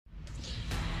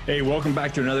Hey, welcome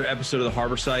back to another episode of the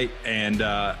Harbor Site. And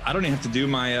I don't even have to do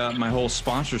my whole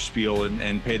sponsor spiel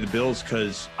and pay the bills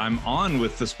because I'm on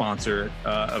with the sponsor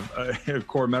of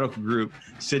Core Medical Group,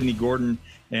 Sidney Gordon.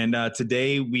 And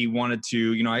today we wanted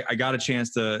to, I got a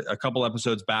chance to, a couple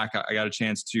episodes back, I got a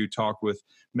chance to talk with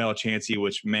Mel Chancey,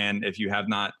 which, man, if you have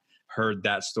not heard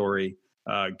that story,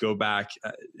 go back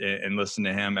and listen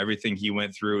to him. Everything he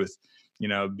went through with,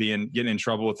 getting in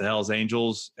trouble with the Hells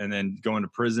Angels and then going to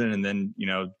prison and then,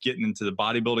 getting into the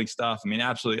bodybuilding stuff. I mean,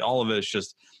 absolutely all of it is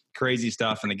just crazy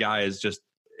stuff. And the guy is just,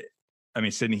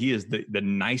 Sidney, he is the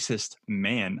nicest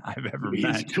man I've ever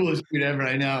met. He's the coolest dude ever,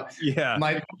 I know. Yeah.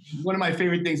 One of my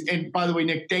favorite things. And by the way,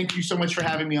 Nick, thank you so much for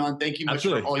having me on. Thank you much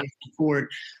for all your support.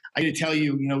 I got to tell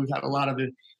you, we've had a lot of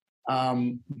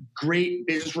great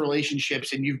business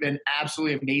relationships, and you've been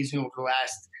absolutely amazing over the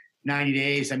last 90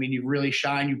 days. I mean, you've really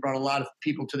shined. You've brought a lot of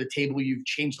people to the table. You've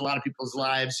changed a lot of people's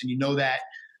lives, and you know that.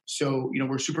 So,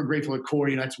 we're super grateful at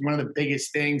Core. That's one of the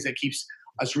biggest things that keeps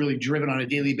us really driven on a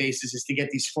daily basis is to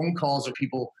get these phone calls of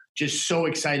people just so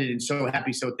excited and so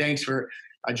happy. So thanks for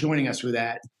joining us with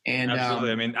that. And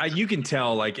absolutely. You can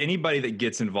tell, like, anybody that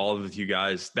gets involved with you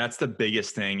guys, that's the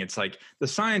biggest thing. It's like the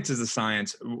science is the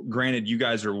science. Granted, you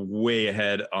guys are way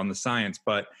ahead on the science,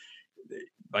 but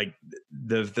like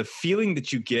the feeling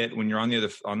that you get when you're on the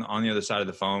other side of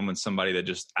the phone when somebody that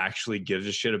just actually gives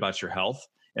a shit about your health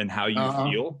and how you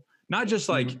feel, not just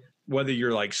like whether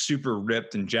you're like super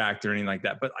ripped and jacked or anything like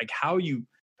that, but like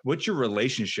what's your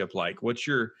relationship like?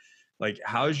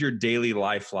 How's your daily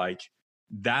life like?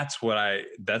 That's what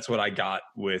I got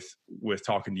with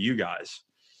talking to you guys.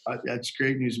 That's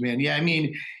great news, man. Yeah.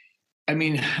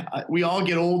 We all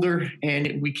get older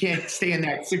and we can't stay in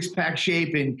that 6-pack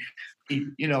shape and,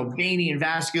 veiny and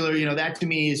vascular, that to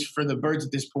me is for the birds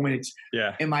at this point. It's,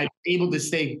 am I able to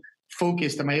stay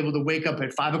focused? Am I able to wake up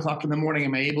at 5 o'clock in the morning?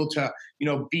 Am I able to,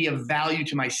 be of value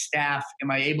to my staff?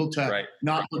 Am I able to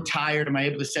not look tired? Am I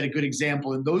able to set a good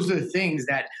example? And those are the things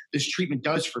that this treatment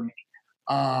does for me.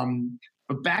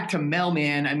 But back to Mel,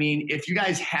 man, if you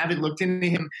guys haven't looked into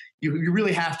him, you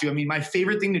really have to. My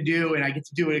favorite thing to do, and I get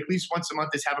to do it at least once a month,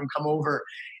 is have him come over.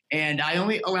 And I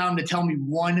only allow him to tell me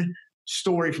one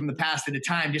story from the past at a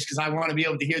time, just because I want to be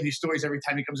able to hear these stories every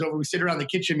time he comes over. We sit around the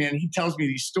kitchen, man, and he tells me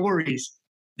these stories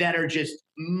that are just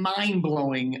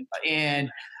mind-blowing. And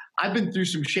I've been through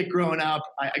some shit growing up.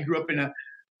 I grew up in an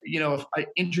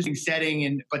interesting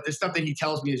setting, but the stuff that he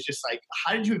tells me is just like,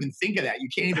 how did you even think of that? You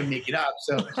can't even make it up.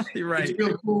 So It's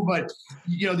real cool. But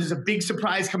there's a big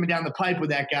surprise coming down the pipe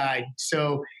with that guy.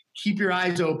 So keep your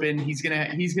eyes open. He's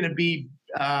gonna be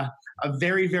a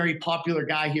very, very popular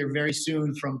guy here very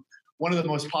soon, from one of the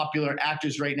most popular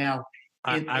actors right now.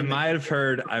 I might have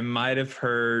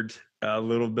heard a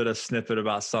little bit of snippet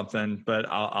about something, but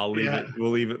I'll leave it.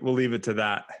 We'll leave it to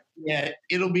that. Yeah,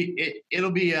 it'll be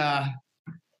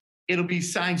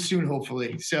signed soon,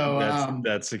 hopefully. So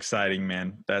that's exciting,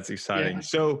 man. That's exciting. Yeah.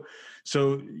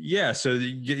 So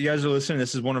you guys are listening.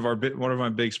 This is one of my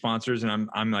big sponsors, and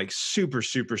I'm like super,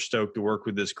 super stoked to work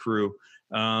with this crew.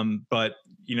 But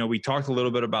we talked a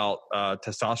little bit about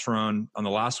testosterone on the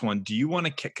last one. Do you want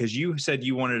to, because you said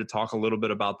you wanted to talk a little bit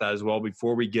about that as well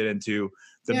before we get into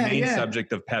the main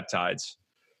subject of peptides?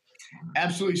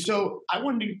 Absolutely. So I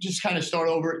wanted to just kind of start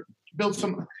over, build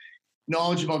some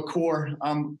knowledge about Core.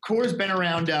 Core has been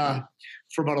around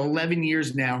for about 11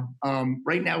 years now.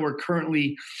 Right now we're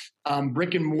currently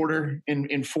brick and mortar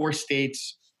in 4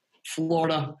 states.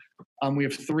 Florida, we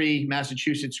have 3.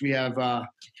 Massachusetts, we have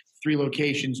 3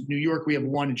 locations. New York, we have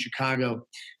 1 in Chicago.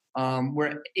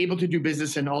 We're able to do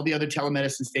business in all the other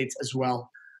telemedicine states as well.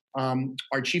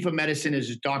 Our chief of medicine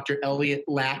is Dr. Elliot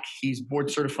Lack. He's board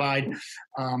certified.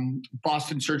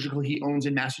 Boston Surgical, he owns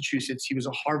in Massachusetts. He was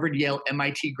a Harvard, Yale,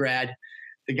 MIT grad.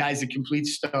 The guy's a complete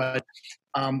stud.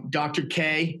 Dr.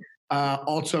 K,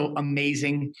 also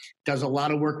amazing, does a lot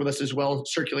of work with us as well,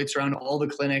 circulates around all the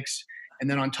clinics. And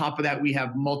then on top of that, we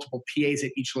have multiple PAs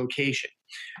at each location.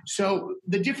 So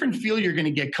the different feel you're going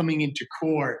to get coming into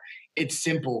Core, it's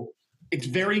simple. It's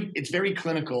very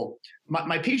clinical.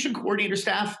 My patient coordinator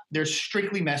staff, they're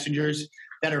strictly messengers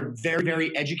that are very,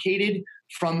 very educated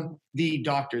from the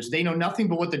doctors. They know nothing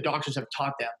but what the doctors have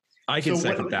taught them. I can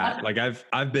second that. Like I've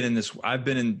been on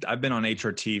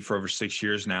HRT for over 6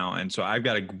 years now. And so I've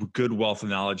got a good wealth of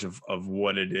knowledge of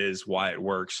what it is, why it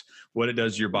works, what it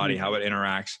does to your body, how it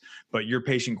interacts. But your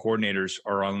patient coordinators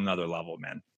are on another level,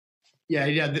 man.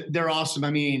 Yeah. They're awesome.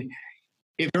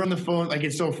 If they're on the phone, like,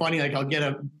 it's so funny. Like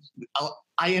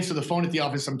I answer the phone at the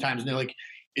office sometimes and they're like,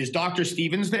 is Dr.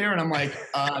 Stevens there? And I'm like,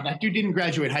 that dude didn't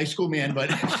graduate high school, man, but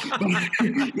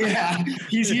yeah,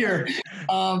 he's here.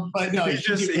 But no, he's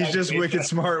just wicked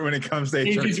smart when it comes to HRT.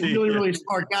 He's just really, really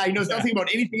smart guy. He knows nothing about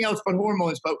anything else but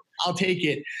hormones, but I'll take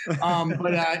it.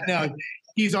 No,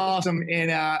 he's awesome.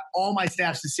 And all my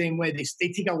staff's the same way. They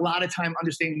take a lot of time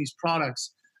understanding these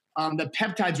products. The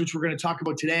peptides, which we're going to talk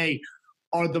about today,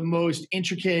 are the most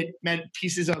intricate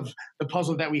pieces of the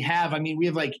puzzle that we have. I mean, we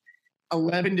have like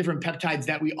 11 different peptides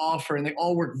that we offer, and they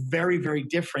all work very, very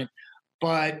different,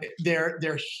 but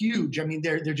they're huge. I mean,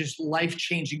 they're just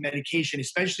life-changing medication,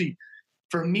 especially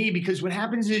for me, because what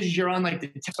happens is you're on like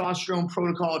the testosterone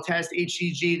protocol test,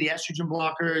 HCG, the estrogen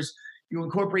blockers, you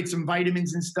incorporate some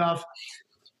vitamins and stuff.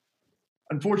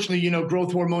 Unfortunately,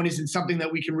 growth hormone isn't something that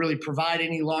we can really provide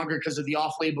any longer because of the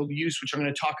off-label use, which I'm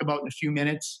going to talk about in a few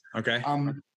minutes. Okay.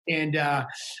 But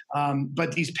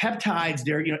these peptides,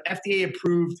 they're FDA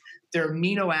approved. They're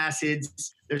amino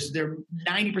acids. They're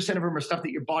 90% of them are stuff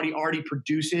that your body already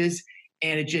produces,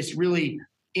 and it just really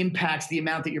impacts the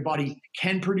amount that your body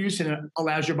can produce, and it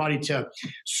allows your body to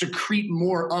secrete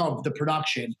more of the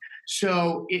production.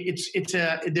 So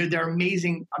they're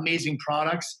amazing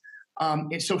products.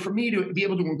 And so for me to be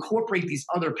able to incorporate these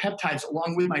other peptides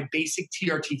along with my basic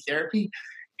TRT therapy,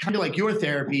 kind of like your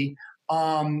therapy,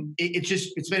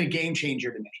 it's been a game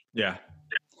changer to me. Yeah.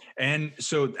 And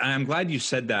so I'm glad you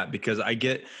said that, because I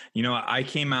get, I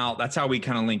came out, that's how we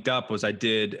kind of linked up. Was I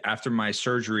did, after my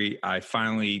surgery, I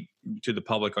finally to the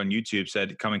public on YouTube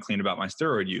said, come and clean about my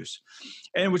steroid use.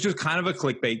 And which was kind of a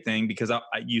clickbait thing, because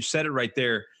you said it right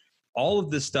there. All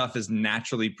of this stuff is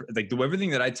naturally, like everything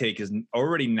that I take is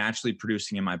already naturally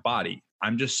producing in my body.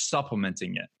 I'm just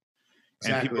supplementing it.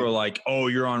 Exactly. And people are like, oh,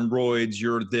 you're on roids,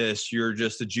 you're this, you're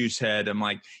just a juice head. I'm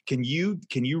like, can you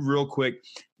real quick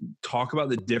talk about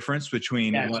the difference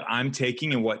between what I'm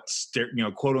taking and what,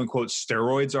 quote unquote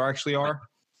steroids actually are?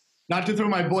 Not to throw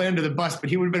my boy under the bus, but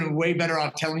he would have been way better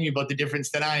off telling you about the difference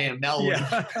than I am. Mel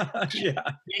Yeah.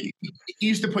 He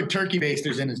used to put turkey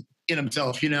basters in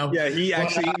himself, Yeah, he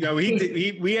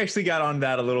actually, we actually got on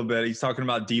that a little bit. He's talking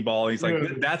about D-ball. He's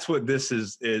like, that's what this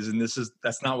is, and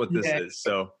that's not what this is.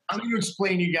 So I'm going to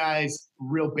explain to you guys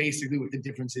real basically what the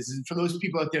difference is. And for those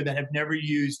people out there that have never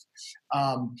used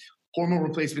hormone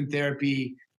replacement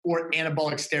therapy or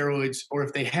anabolic steroids, or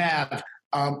if they have,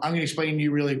 I'm going to explain to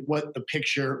you really what the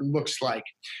picture looks like.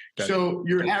 Okay. So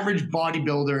your average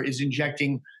bodybuilder is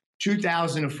injecting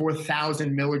 2,000 to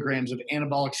 4,000 milligrams of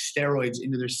anabolic steroids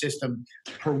into their system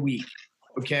per week.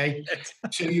 Okay.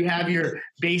 So you have your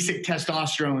basic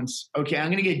testosterones. Okay.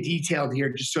 I'm going to get detailed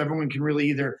here just so everyone can really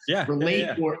either relate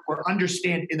or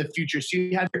understand in the future. So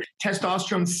you have your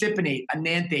testosterone cypionate,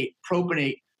 enanthate,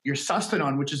 propionate, your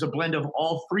sustanon, which is a blend of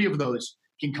all three of those,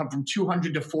 can come from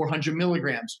 200 to 400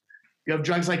 milligrams. You have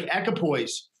drugs like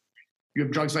equipoise. You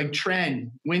have drugs like Tren,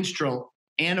 Winstrol,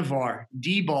 Anavar,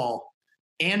 D-ball,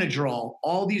 Anadrol.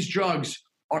 All these drugs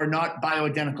are not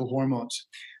bioidentical hormones.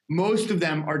 Most of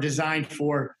them are designed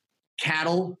for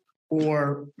cattle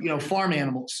or farm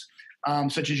animals,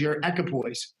 such as your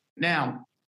equipoise. Now,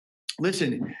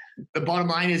 listen, the bottom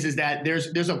line is that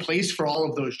there's a place for all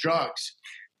of those drugs.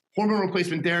 Hormone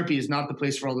replacement therapy is not the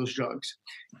place for all those drugs.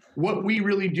 What we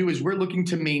really do is we're looking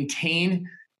to maintain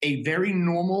a very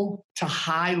normal to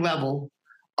high level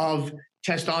of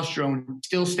testosterone,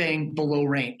 still staying below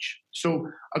range. So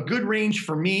a good range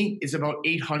for me is about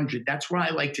 800. That's where I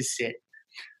like to sit.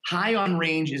 High on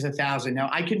range is 1,000. Now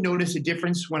I can notice a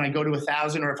difference when I go to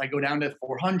 1,000 or if I go down to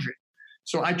 400.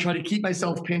 So I try to keep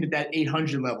myself pinned at that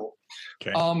 800 level.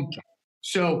 Okay.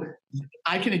 So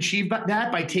I can achieve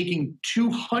that by taking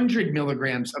 200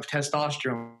 milligrams of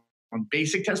testosterone,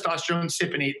 basic testosterone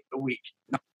cypionate a week.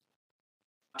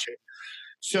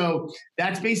 So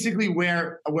that's basically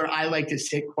where I like to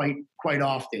sit quite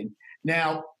often.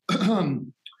 Now,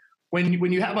 when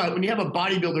you have a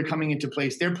bodybuilder coming into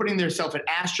place, they're putting themselves at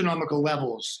astronomical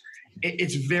levels.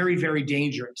 It's very, very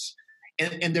dangerous,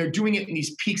 and they're doing it in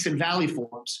these peaks and valley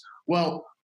forms. Well,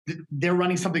 they're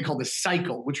running something called the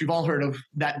cycle, which we've all heard of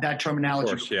that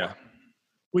terminology. Of course, yeah.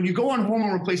 When you go on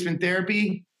hormone replacement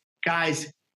therapy,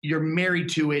 guys, you're married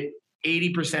to it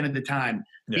 80% of the time.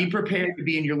 Yeah. Be prepared to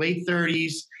be in your late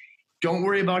 30s. Don't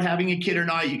worry about having a kid or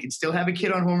not. You can still have a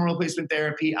kid on hormone replacement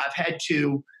therapy. I've had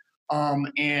two.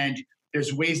 And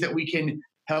there's ways that we can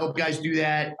help guys do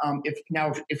that.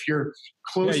 If you're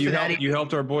close to that. You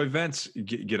helped our boy Vince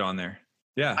get on there.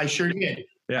 Yeah. I sure did.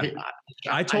 Yeah.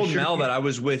 I told Mel that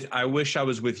I wish I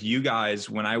was with you guys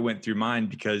when I went through mine,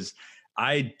 because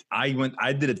I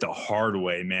did it the hard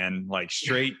way, man. Like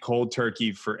straight cold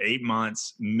turkey for 8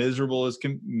 months, miserable as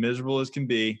can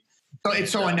be. So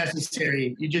it's so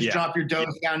unnecessary. You just drop your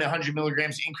dose down to 100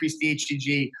 milligrams, increase the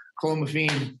HCG,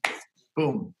 clomiphene,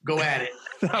 boom, go at it.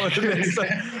 That would have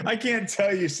been I can't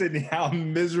tell you, Sidney, how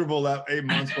miserable that 8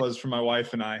 months was for my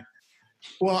wife and I.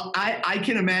 Well, I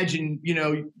can imagine,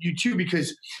 you too,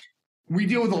 because we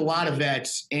deal with a lot of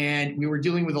vets, and we were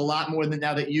dealing with a lot more than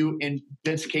now that you and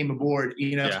Vince came aboard.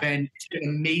 It's been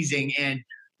amazing. And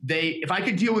if I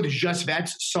could deal with just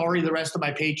vets, sorry, the rest of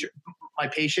my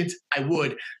patients, I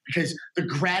would, because the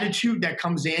gratitude that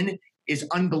comes in is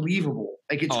unbelievable.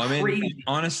 Like it's crazy.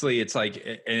 Honestly, it's like,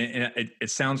 it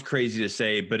sounds crazy to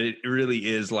say, but it really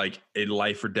is like a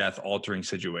life or death altering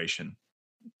situation.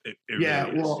 It really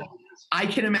is. Well, I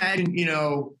can imagine,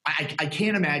 I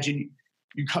can't imagine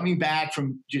you coming back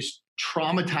from just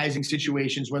traumatizing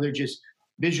situations, whether just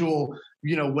visual,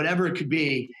 whatever it could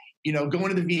be,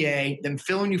 going to the VA, then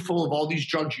filling you full of all these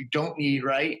drugs you don't need,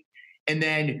 right? And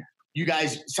then you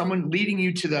guys, someone leading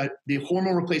you to the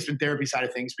hormone replacement therapy side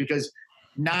of things, because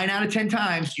 9 out of 10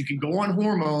 times you can go on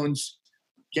hormones,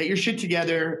 get your shit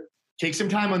together, take some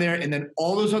time on there, and then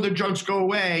all those other drugs go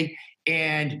away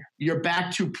and you're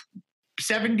back to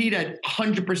 70 to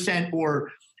 100%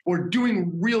 or doing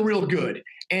real good.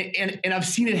 And I've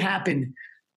seen it happen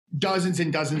dozens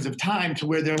and dozens of times to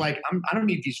where they're like, I don't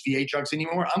need these VA drugs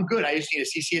anymore. I'm good. I just need a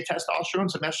cc of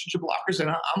testosterone, some estrogen blockers, and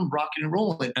I'm rocking and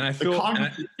rolling. And I feel,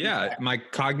 my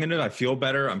cognitive, I feel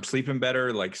better. I'm sleeping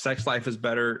better. Like sex life is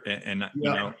better.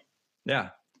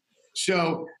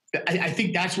 So I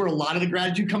think that's where a lot of the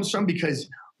gratitude comes from, because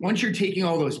once you're taking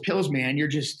all those pills, man, you're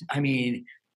just,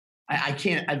 I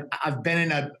can't, I've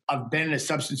been in a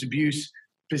substance abuse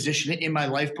position in my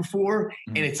life before.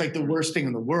 And it's like the worst thing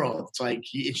in the world.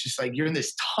 It's just like, you're in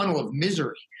this tunnel of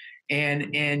misery,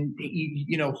 and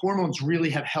hormones really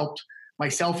have helped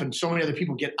myself and so many other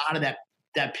people get out of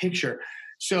that picture.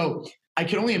 So I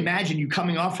can only imagine you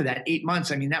coming off of that 8 months.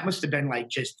 That must've been like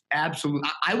just absolute.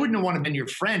 I wouldn't have wanted to been your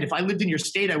friend. If I lived in your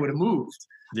state, I would have moved.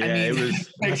 Yeah, it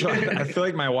was. I feel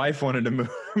like my wife wanted to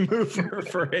move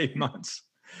for 8 months.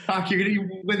 When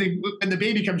the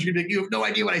baby comes, you're gonna be like, you have no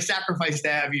idea what I sacrificed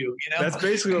to have you. That's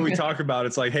basically what we talk about.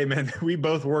 It's like, hey man, we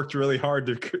both worked really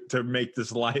hard to make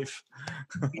this life.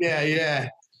 Yeah.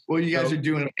 Well, you guys are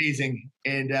doing amazing,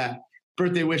 and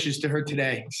birthday wishes to her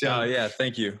today. So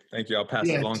thank you. I'll pass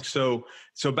it along. So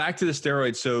back to the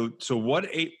steroids. So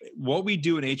what we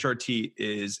do in HRT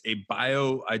is a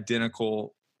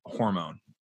bioidentical hormone.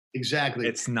 Exactly.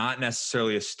 It's not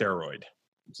necessarily a steroid.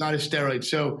 It's not a steroid.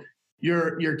 So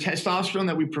your testosterone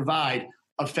that we provide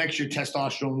affects your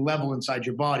testosterone level inside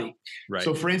your body. Right.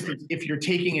 So for instance, if you're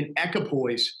taking an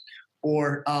equipoise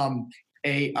or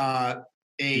a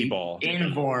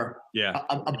Anavar,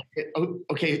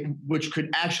 which could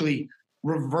actually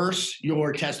reverse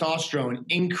your testosterone,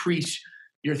 increase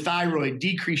your thyroid,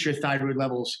 decrease your thyroid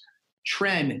levels,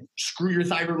 screw your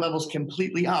thyroid levels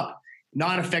completely up,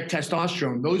 not affect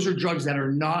testosterone. Those are drugs that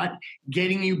are not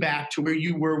getting you back to where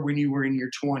you were when you were in your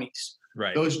 20s.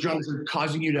 Right. Those drugs are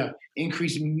causing you to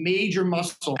increase major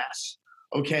muscle mass,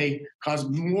 cause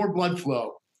more blood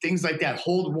flow, things like that,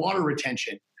 hold water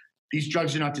retention. These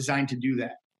drugs are not designed to do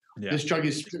that. Yeah. This drug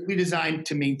is strictly designed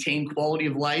to maintain quality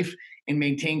of life and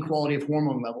maintain quality of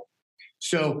hormone level.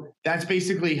 So that's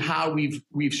basically how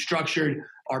we've structured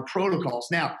our protocols.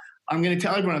 Now, I'm going to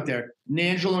tell everyone out there,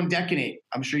 nandrolone decanate.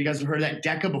 I'm sure you guys have heard of that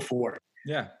DECA before.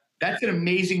 Yeah. That's an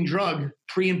amazing drug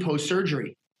pre and post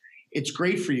surgery. It's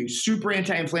great for you. Super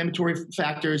anti-inflammatory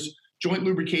factors, joint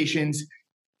lubrications.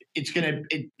 It's going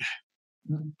to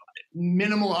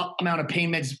minimal amount of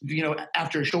pain meds,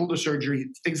 after a shoulder surgery,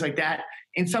 things like that.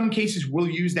 In some cases, we'll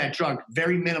use that drug,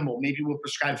 very minimal. Maybe we'll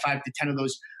prescribe 5 to 10 of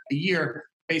those a year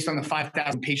based on the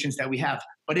 5,000 patients that we have.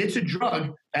 But it's a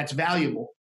drug that's valuable.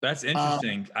 That's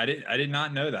interesting. I did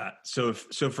not know that. So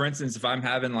for instance, if I'm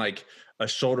having like a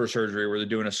shoulder surgery where they're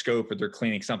doing a scope or they're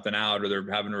cleaning something out or they're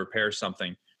having to repair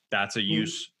something, that's a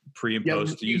use pre and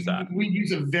post to use that. We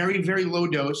use a very, very low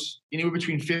dose, anywhere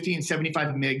between 50 and 75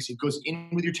 mgs. It goes in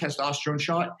with your testosterone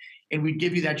shot, and we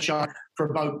give you that shot for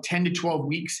about 10 to 12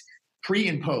 weeks pre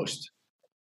and post.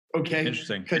 Okay.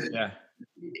 Interesting. Yeah.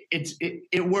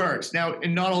 It works. Now,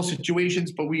 in not all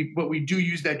situations, but we do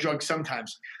use that drug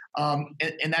sometimes.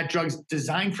 And that drug's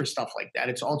designed for stuff like that.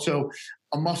 It's also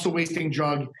a muscle wasting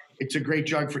drug. It's a great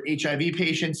drug for HIV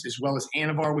patients, as well as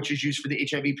Anavar, which is used for the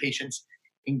HIV patients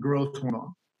in growth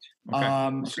hormone.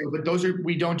 Okay. But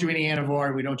we don't do any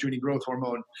Anavar. We don't do any growth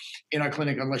hormone in our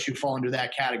clinic unless you fall under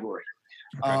that category.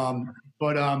 Okay.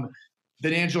 The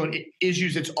nandrolone is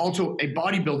used. It's also a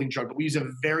bodybuilding drug, but we use a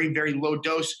very, very low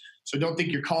dose. So don't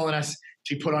think you're calling us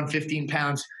to put on 15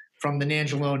 pounds from the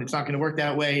nandrolone. It's not going to work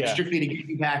that way. It's strictly to get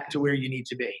you back to where you need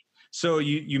to be. So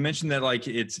you mentioned that like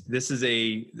this is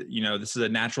a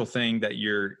natural thing that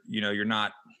you're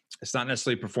not, it's not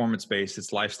necessarily performance based,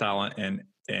 it's lifestyle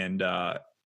and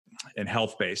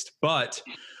health based. But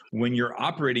when you're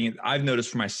operating, I've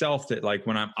noticed for myself that like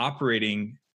when I'm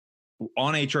operating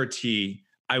on HRT,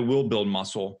 I will build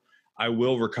muscle. I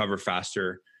will recover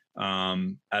faster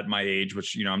at my age,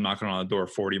 which, I'm knocking on the door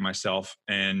of 40 myself.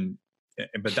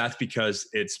 But that's because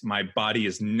my body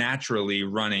is naturally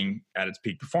running at its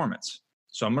peak performance.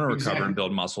 So I'm going to recover and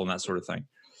build muscle and that sort of thing.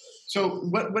 So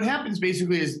what happens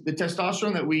basically is the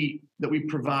testosterone that we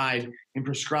provide and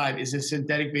prescribe is a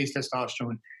synthetic based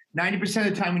testosterone. 90%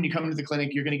 of the time when you come into the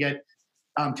clinic, you're going to get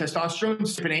testosterone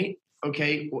cypionate.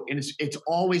 Okay. And it's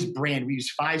always brand. We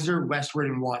use Pfizer, Westward,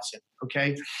 and Watson.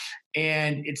 Okay.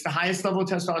 And it's the highest level of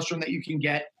testosterone that you can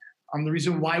get. The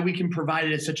reason why we can provide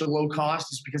it at such a low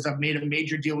cost is because I've made a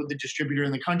major deal with the distributor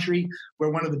in the country.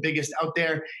 We're one of the biggest out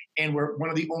there, and we're one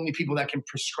of the only people that can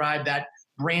prescribe that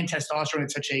brand testosterone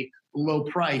at such a low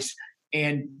price.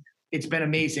 And it's been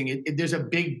amazing. There's a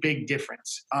big, big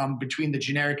difference between the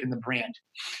generic and the brand.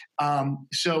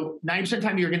 So 90% of the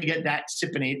time you're going to get that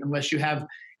cypionate unless you have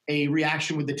a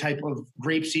reaction with the type of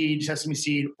grapeseed, sesame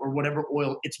seed, or whatever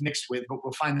oil it's mixed with. But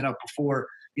we'll find that out before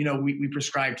we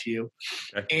prescribe to you.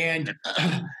 Okay. And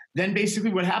then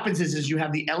basically what happens is you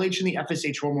have the LH and the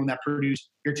FSH hormone that produce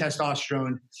your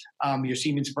testosterone, your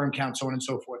semen, sperm count, so on and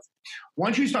so forth.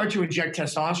 Once you start to inject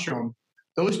testosterone,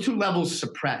 those two levels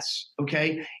suppress,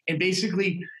 okay? And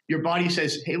basically your body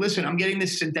says, hey, listen, I'm getting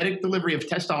this synthetic delivery of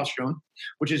testosterone,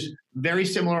 which is very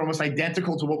similar, almost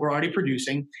identical to what we're already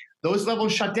producing. Those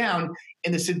levels shut down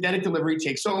and the synthetic delivery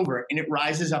takes over and it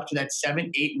rises up to that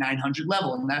 700, 800, 900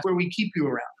 level. And that's where we keep you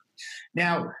around.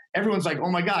 Now, everyone's like, oh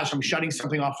my gosh, I'm shutting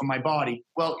something off of my body.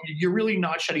 Well, you're really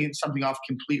not shutting something off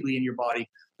completely in your body.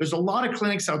 There's a lot of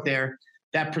clinics out there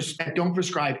that don't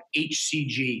prescribe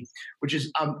HCG, which is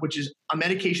a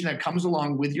medication that comes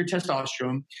along with your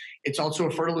testosterone. It's also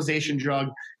a fertilization drug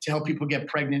to help people get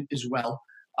pregnant as well.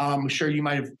 I'm sure you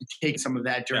might have taken some of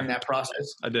that during that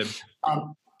process. I did.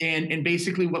 And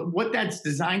basically what that's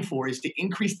designed for is to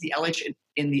increase the LH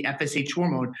in the FSH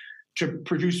hormone to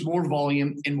produce more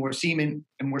volume and more semen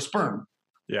and more sperm.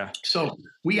 Yeah. So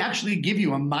we actually give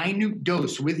you a minute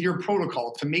dose with your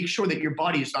protocol to make sure that your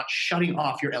body is not shutting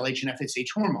off your LH and FSH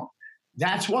hormone.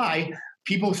 That's why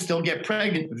people still get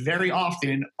pregnant very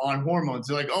often on hormones.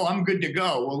 They're like, oh, I'm good to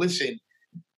go. Well, listen,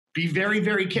 be very,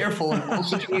 very careful in all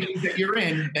situations that you're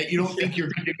in that you don't think you're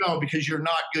good to go because you're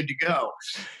not good to go.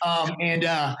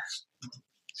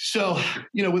 So,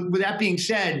 with that being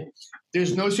said,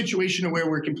 there's no situation where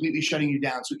we're completely shutting you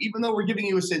down. So even though we're giving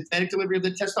you a synthetic delivery of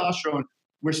the testosterone,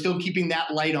 we're still keeping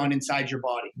that light on inside your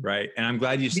body. Right. And I'm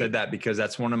glad you said that because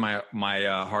that's one of my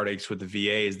heartaches with the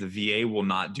VA is the VA will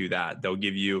not do that. They'll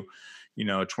give you,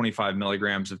 25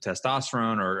 milligrams of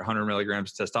testosterone or 100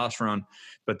 milligrams of testosterone,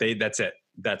 but that's it.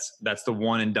 That's the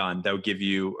one and done. They'll give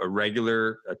you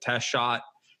a test shot,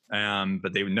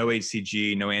 but they would no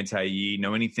HCG, no anti-E,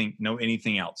 no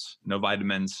anything else, no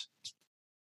vitamins.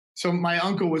 So my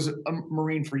uncle was a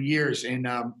Marine for years, and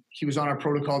he was on our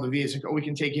protocol. The VA is like, oh, we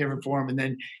can take care of it for him. And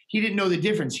then he didn't know the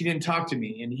difference. He didn't talk to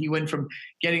me. And he went from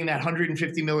getting that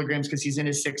 150 milligrams because he's in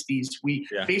his 60s.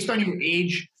 Based on your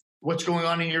age, what's going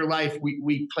on in your life,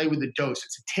 we play with the dose.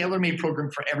 It's a tailor-made program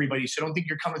for everybody. So don't think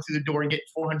you're coming through the door and getting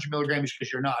 400 milligrams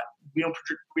because you're not. We don't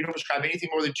prescribe anything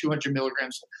more than 200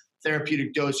 milligrams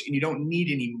therapeutic dose, and you don't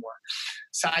need any more.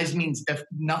 Size means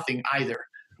nothing either.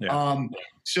 Yeah.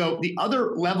 So the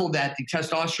other level that the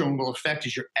testosterone will affect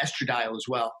is your estradiol as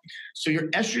well. So your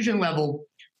estrogen level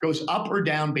goes up or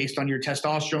down based on your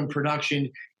testosterone production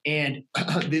and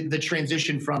the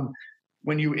transition from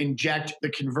when you inject the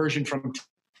conversion from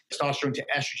testosterone to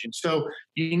estrogen. So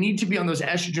you need to be on those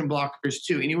estrogen blockers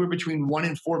too, anywhere between 1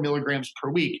 and 4 milligrams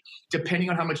per week, depending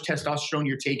on how much testosterone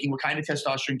you're taking, what kind of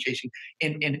testosterone you're taking,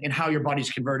 and how your body's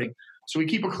converting. So we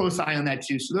keep a close eye on that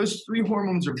too. So those 3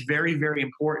 hormones are very, very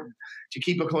important to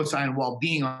keep a close eye on while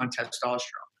being on testosterone.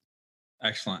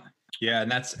 Excellent. Yeah.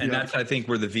 And that's I think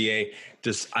where the VA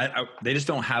they just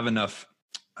don't have enough,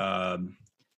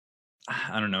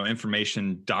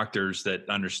 information, doctors that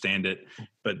understand it,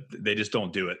 but they just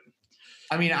don't do it.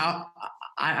 I mean,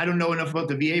 I don't know enough about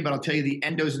the VA, but I'll tell you the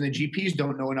endos and the GPs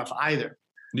don't know enough either.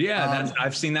 Yeah.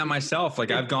 I've seen that myself.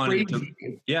 Like I've gone into,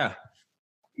 yeah.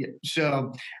 Yeah.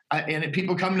 So, and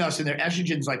people come to us and their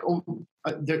estrogen's like,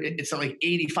 it's like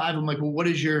 85. I'm like, well, what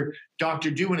does your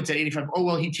doctor do when it's at 85? Oh,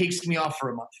 well, he takes me off for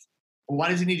a month. Well, why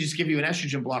doesn't he just give you an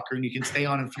estrogen blocker and you can stay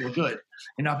on and feel good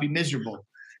and not be miserable?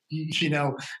 you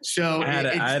know, so I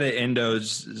had an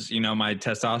endos, you know, my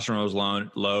testosterone was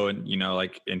low and, you know,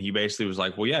 like, and he basically was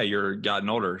like, well, yeah, you're gotten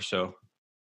older. So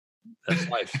that's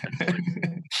life.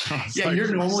 Yeah, like,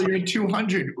 you're normal. You're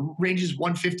 200, range is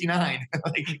 159.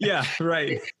 Like, yeah,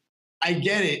 right. I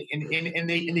get it. And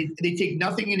they take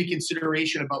nothing into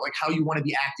consideration about like how you want to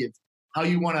be active, how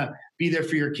you want to be there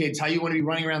for your kids, how you want to be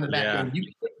running around the backyard. You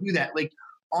can't do that. Like,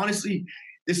 honestly,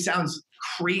 this sounds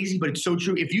crazy, but it's so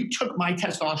true. If you took my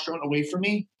testosterone away from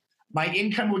me, my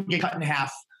income would get cut in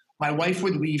half. My wife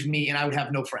would leave me and I would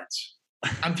have no friends.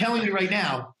 I'm telling you right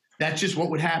now, that's just what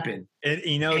would happen. And,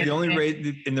 you know,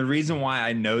 the reason why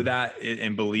I know that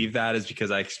and believe that is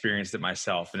because I experienced it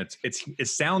myself. And it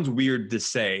sounds weird to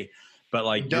say, but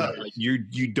like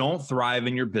you don't thrive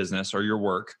in your business or your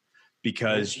work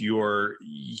because you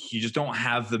just don't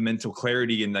have the mental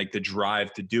clarity and like the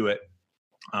drive to do it.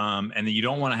 And then you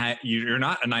don't want to you're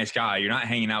not a nice guy. You're not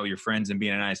hanging out with your friends and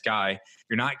being a nice guy.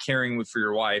 You're not caring for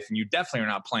your wife, and you definitely are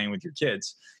not playing with your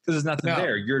kids because there's nothing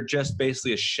there. You're just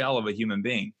basically a shell of a human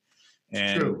being.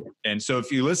 And so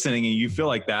if you're listening and you feel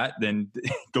like that, then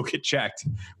go get checked,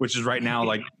 which is right now,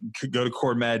 like go to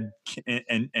Core Med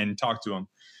and talk to them.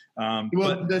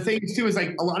 Well, the thing too is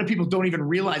like a lot of people don't even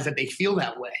realize that they feel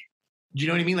that way. Do you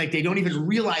know what I mean? Like they don't even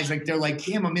realize, like they're like,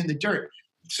 damn, I'm in the dirt.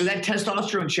 So that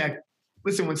testosterone check,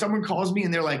 listen, when someone calls me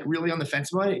and they're like really on the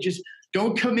fence about it, just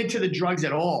don't commit to the drugs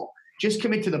at all. Just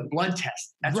commit to the blood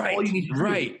test. That's all you need to do.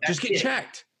 Right. Just get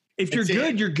checked. If you're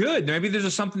good, you're good.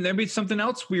 Maybe something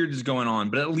else weird is going on,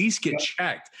 but at least get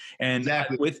checked. And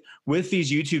with these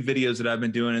YouTube videos that I've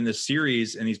been doing in this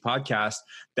series and these podcasts,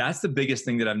 that's the biggest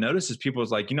thing that I've noticed is people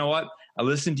is like, you know what? I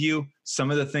listened to you.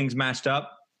 Some of the things matched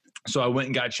up. So I went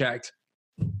and got checked.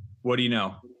 What do you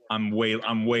know? I'm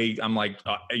like,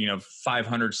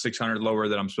 500, 600 lower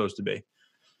than I'm supposed to be.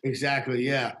 Exactly.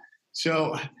 Yeah.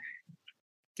 So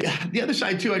the other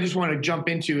side too, I just want to jump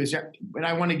into is that, and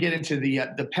I want to get into the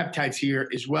peptides here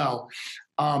as well.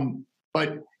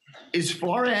 But as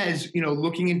far as,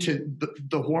 looking into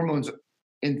the hormones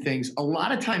and things, a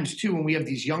lot of times too, when we have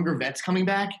these younger vets coming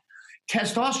back,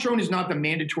 testosterone is not the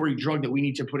mandatory drug that we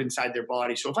need to put inside their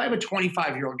body. So if I have a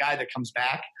 25-year-old guy that comes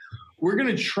back, we're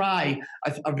going to try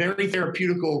a very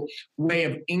therapeutical way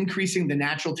of increasing the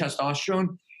natural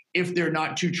testosterone if they're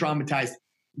not too traumatized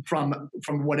from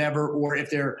whatever, or if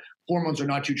their hormones are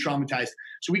not too traumatized.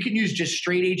 So we can use just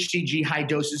straight HCG, high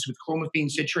doses with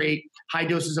clomiphene citrate, high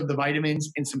doses of the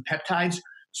vitamins and some peptides,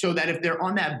 so that if they're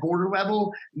on that border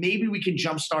level, maybe we can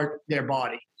jumpstart their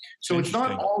body. So it's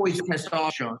not always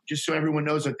testosterone, just so everyone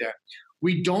knows out there.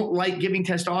 We don't like giving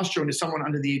testosterone to someone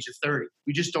under the age of 30.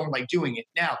 We just don't like doing it.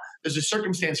 Now, there's a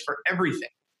circumstance for everything.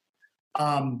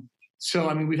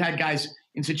 We've had guys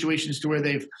in situations to where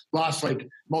they've lost like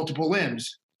multiple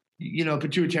limbs,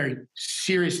 pituitary,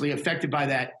 seriously affected by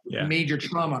that major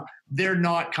trauma. They're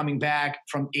not coming back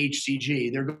from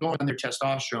HCG. They're going on their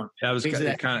testosterone. That was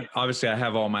kind of, obviously I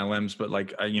have all my limbs, but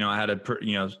like, I had a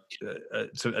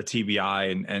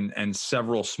TBI and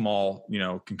several small,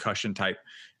 concussion type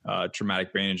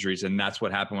traumatic brain injuries. And that's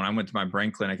what happened when I went to my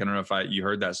brain clinic. I don't know if you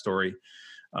heard that story.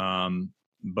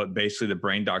 But basically the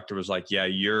brain doctor was like, yeah,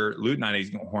 your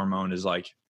luteinizing hormone is like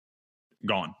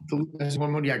gone. The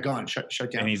hormone, gone, shut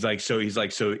down. And he's like,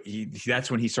 that's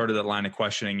when he started that line of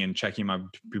questioning and checking my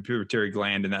pituitary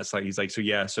gland. And that's like, he's like,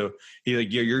 you're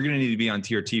going to need to be on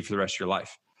TRT for the rest of your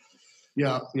life.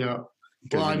 Yeah. Well,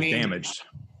 damaged.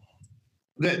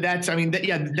 That's something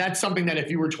that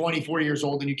if you were 24 years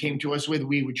old and you came to us with,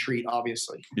 we would treat,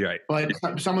 obviously. Right.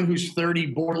 But someone who's 30,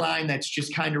 borderline, that's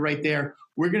just kind of right there,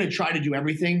 we're going to try to do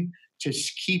everything to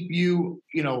keep you,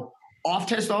 off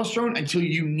testosterone until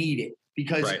you need it,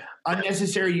 because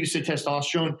unnecessary use of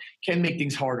testosterone can make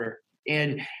things harder.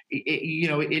 And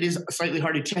it is slightly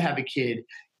harder to have a kid.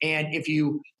 And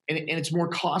and it's more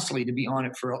costly to be on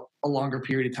it for a longer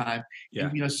period of time. Yeah.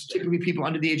 Typically people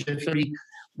under the age of 30,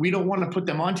 we don't want to put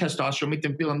them on testosterone, make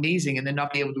them feel amazing, and then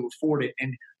not be able to afford it.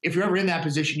 And if you're ever in that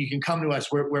position, you can come to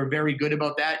us. We're very good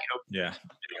about that.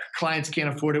 Clients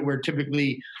can't afford it. We're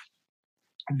typically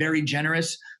very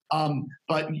generous.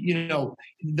 But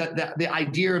the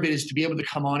idea of it is to be able to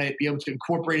come on it, be able to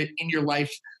incorporate it in your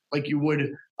life like you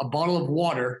would a bottle of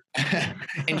water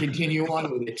and continue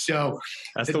on with it. So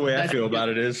that's the way I feel about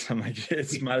it is I'm like,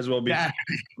 it might as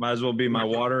well be my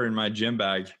water and my gym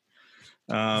bag.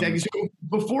 Exactly. So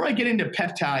before I get into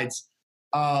peptides,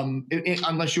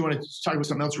 unless you want to talk about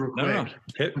something else real quick. No.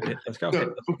 Hit. Let's go.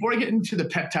 So before I get into the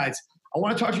peptides, I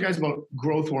want to talk to you guys about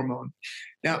growth hormone.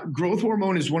 Now, growth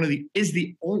hormone is one of the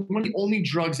only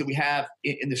drugs that we have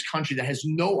in this country that has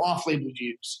no off-label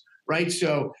use. right?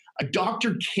 So a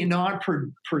doctor cannot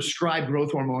prescribe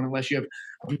growth hormone unless you have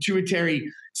a pituitary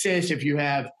cyst, if you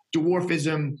have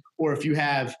dwarfism, or if you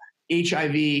have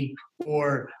HIV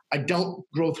or adult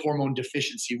growth hormone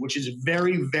deficiency, which is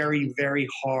very, very, very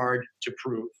hard to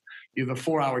prove. You have a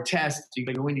 4-hour test, you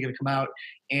gotta go in, you gotta come out,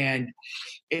 and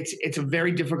it's a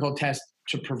very difficult test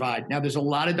to provide. Now, there's a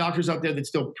lot of doctors out there that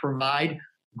still provide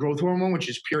growth hormone, which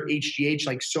is pure HGH,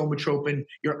 like somatropin,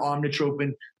 your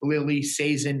omnitropin, Lilly,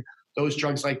 Sazin, those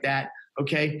drugs like that.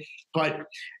 Okay, but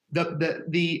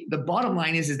the bottom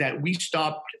line is that we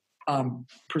stopped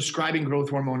prescribing growth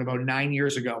hormone about 9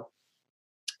 years ago.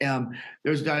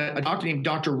 There's a doctor named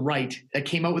Dr. Wright that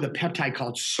came out with a peptide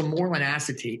called Somorelin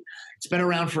acetate. It's been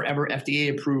around forever, FDA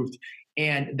approved,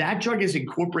 and that drug is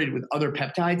incorporated with other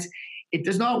peptides. It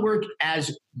does not work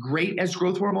as great as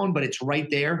growth hormone, but it's right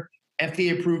there,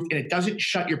 FDA approved, and it doesn't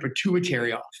shut your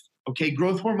pituitary off. Okay,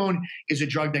 growth hormone is a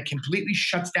drug that completely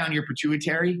shuts down your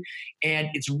pituitary, and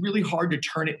it's really hard to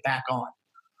turn it back on.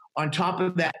 On top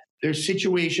of that, there's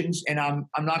situations, and I'm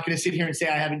not going to sit here and say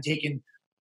I haven't taken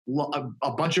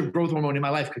a bunch of growth hormone in my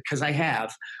life, because I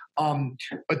have,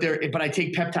 but I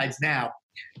take peptides now.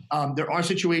 There are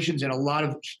situations and a lot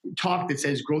of talk that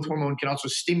says growth hormone can also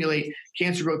stimulate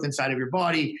cancer growth inside of your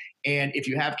body, and if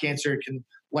you have cancer, it can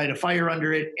light a fire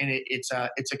under it, and it's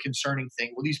a concerning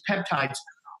thing. Well, these peptides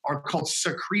are called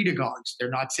secretagogues. They're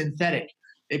not synthetic.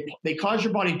 They cause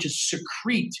your body to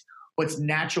secrete what's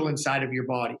natural inside of your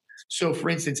body. So, for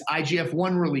instance,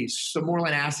 IGF-1 release,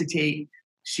 Somorelin acetate,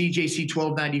 CJC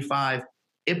 1295,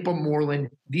 ipamorelin.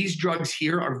 These drugs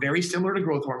here are very similar to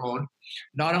growth hormone,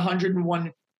 not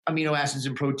 101 amino acids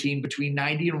in protein, between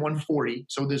 90 and 140.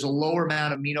 So there's a lower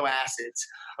amount of amino acids,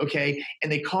 okay?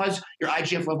 And they cause your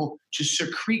IGF level to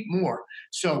secrete more.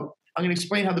 So I'm going to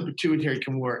explain how the pituitary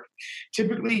can work.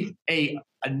 Typically, a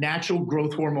natural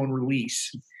growth hormone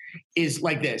release is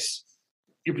like this.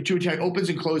 Your pituitary opens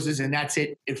and closes, and that's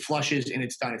it. It flushes, and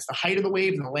it's done. It's the height of the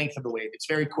wave and the length of the wave. It's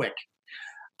very quick.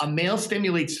 A male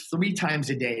stimulates 3 times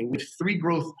a day with 3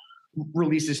 growth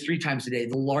releases 3 times a day.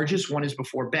 The largest one is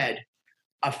before bed.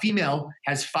 A female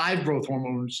has 5 growth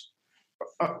hormones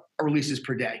releases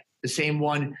per day. The same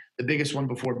one, the biggest one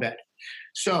before bed.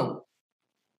 So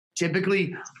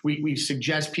typically, we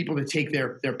suggest people to take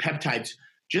their peptides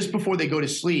just before they go to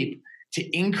sleep to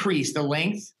increase the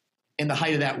length and the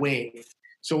height of that wave.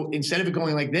 So instead of it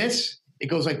going like this, it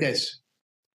goes like this.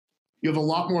 You have a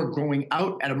lot more going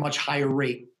out at a much higher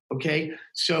rate. Okay,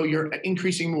 so you're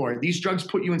increasing more. These drugs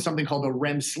put you in something called a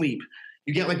REM sleep.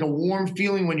 You get like a warm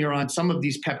feeling when you're on some of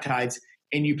these peptides,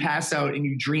 and you pass out and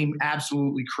you dream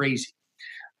absolutely crazy.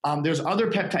 There's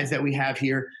other peptides that we have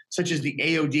here, such as the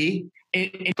AOD. And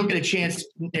you'll get a chance,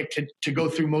 Nick, to go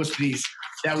through most of these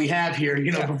that we have here,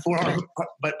 before.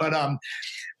 But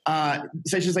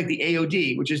such as like the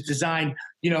AOD, which is designed,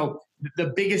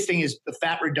 the biggest thing is the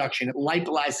fat reduction. It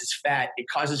lipolyzes fat. It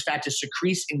causes fat to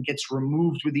secrete and gets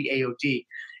removed with the AOD.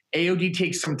 AOD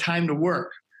takes some time to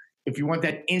work. If you want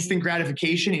that instant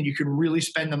gratification and you can really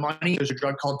spend the money, there's a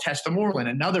drug called testamorelin,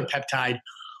 another peptide,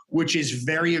 which is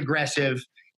very aggressive.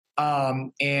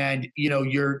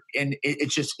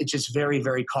 It's just very,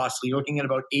 very costly. You're looking at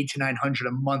about $800 to $900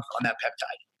 a month on that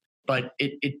peptide, but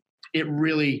it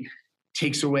really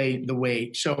takes away the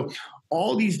weight. So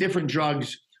all these different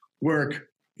drugs work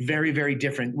very, very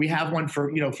different. We have one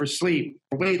for sleep,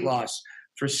 for weight loss,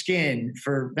 for skin,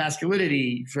 for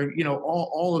vascularity, for,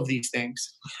 all of these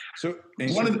things. So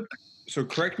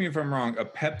correct me if I'm wrong. A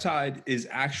peptide is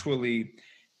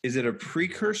it a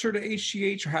precursor to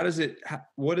HGH,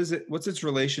 or what's its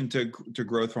relation to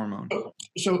growth hormone?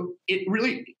 So it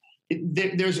really,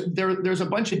 there's a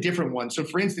bunch of different ones. So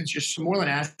for instance, your Somorelin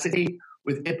acetate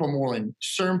with ipamorelin,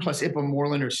 SERM plus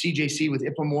ipamorelin, or CJC with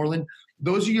ipamorelin,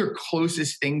 those are your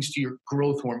closest things to your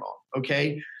growth hormone.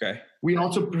 Okay. We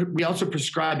also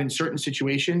prescribe in certain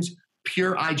situations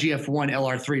pure IGF-1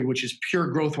 LR3, which is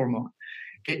pure growth hormone.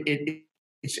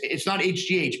 It's not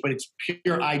HGH, but it's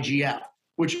pure IGF,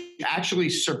 which actually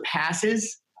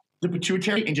surpasses the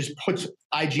pituitary and just puts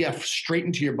IGF straight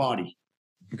into your body.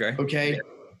 Okay.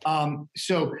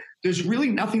 So there's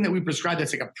really nothing that we prescribe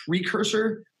that's like a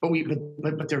precursor, but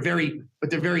they're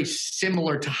very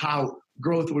similar to how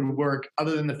growth would work,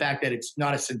 other than the fact that it's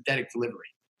not a synthetic delivery.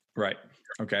 Right.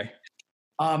 Okay.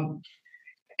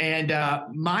 And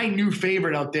my new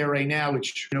favorite out there right now,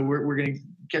 which we're going to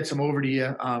get some over to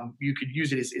you. You could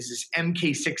use it is this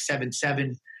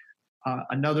MK677,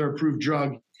 another approved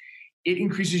drug. It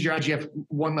increases your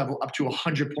IGF-1 level up to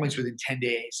 100 points within 10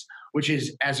 days, which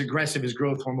is as aggressive as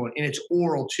growth hormone. And it's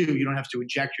oral too. You don't have to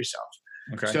inject yourself.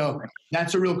 Okay. So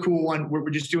that's a real cool one. We're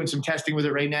just doing some testing with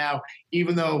it right now.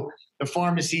 Even though the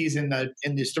pharmacies and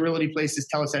the sterility places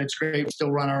tell us that it's great, we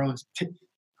still run our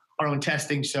own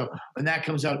testing. So when that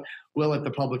comes out, we'll let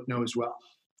the public know as well.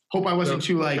 Hope I wasn't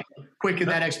too quick in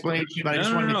that explanation, but I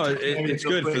just wanted to. It's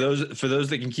good for those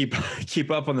that can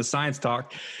keep up on the science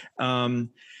talk.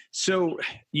 So,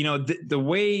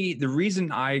 the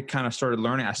reason I kind of started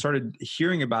learning, I started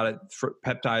hearing about it for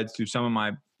peptides through some of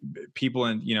my people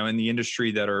in the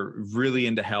industry that are really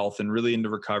into health and really into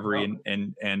recovery.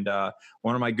 And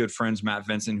one of my good friends, Matt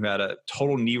Vincent, who had a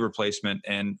total knee replacement,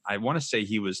 and I want to say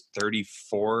he was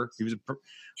 34. He was a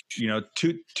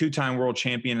two-time world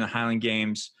champion in the Highland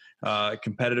Games,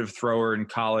 competitive thrower in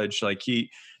college. Like he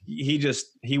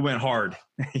went hard.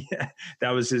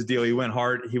 That was his deal. He went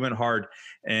hard.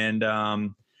 And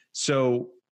so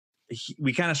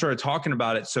we kind of started talking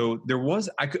about it. So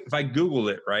if I Googled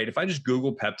it, right, if I just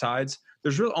Google peptides,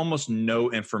 there's really almost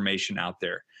no information out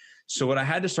there. So what I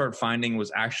had to start finding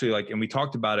was actually and we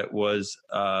talked about it, was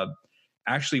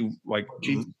actually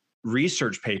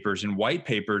research papers and white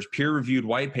papers, peer-reviewed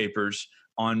white papers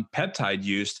on peptide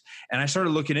use. And I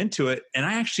started looking into it, and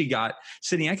I actually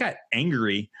Sidney, I got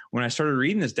angry when I started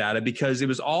reading this data, because it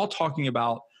was all talking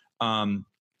about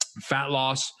fat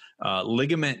loss,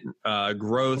 ligament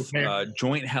growth,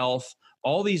 joint health,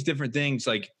 all these different things,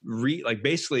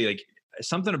 basically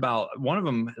something about, one of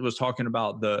them was talking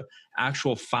about the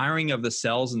actual firing of the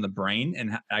cells in the brain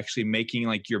and actually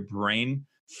making your brain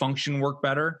function work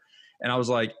better. And I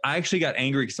was I actually got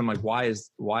angry, because I'm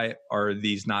why are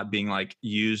these not being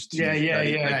used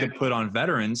to put on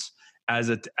veterans as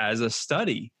a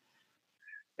study?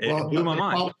 It blew my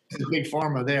mind. It's a big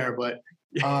pharma there, but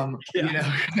I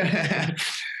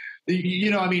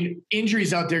mean,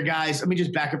 injuries out there, guys. Let me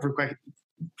just back up for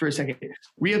a second.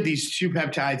 We have these two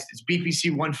peptides. It's BPC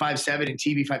 157 and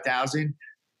TB 5000.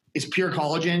 It's pure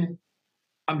collagen.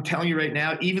 I'm telling you right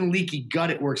now, even leaky gut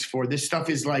it works for. This stuff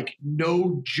is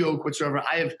no joke whatsoever.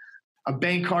 I have a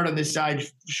bank card on this side,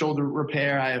 shoulder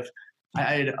repair. I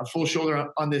had a full shoulder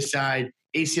on this side,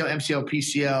 ACL, MCL,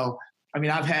 PCL. I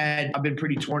mean, I've been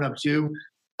pretty torn up too.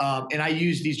 And I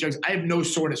use these drugs. I have no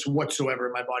soreness whatsoever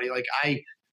in my body.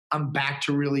 I'm back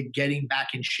to really getting back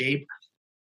in shape.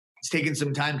 It's taken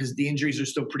some time because the injuries are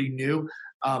still pretty new.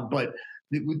 But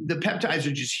the peptides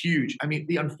are just huge. I mean,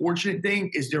 the unfortunate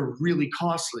thing is they're really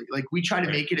costly. We try to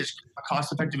make it as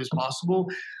cost effective as possible,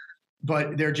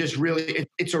 but they're just really,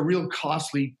 it's a real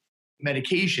costly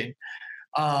medication.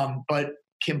 But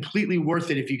completely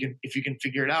worth it if you can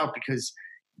figure it out, because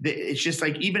it's just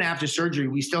even after surgery,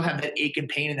 we still have that ache and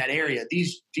pain in that area.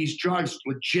 These drugs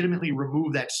legitimately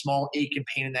remove that small ache and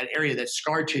pain in that area, that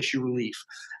scar tissue relief.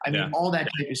 I mean, all that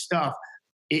type of stuff.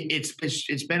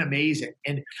 It's been amazing.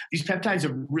 And these peptides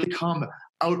have really come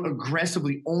out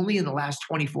aggressively only in the last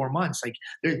 24 months.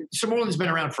 Some of them has been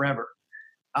around forever.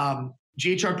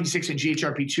 GHRP6 and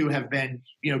GHRP2 have been,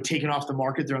 taken off the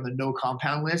market. They're on the no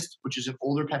compound list, which is an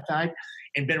older peptide,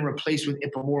 and been replaced with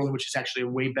ipamorelin, which is actually a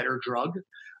way better drug.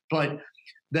 But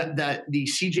the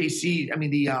CJC, I mean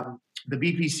the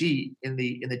BPC in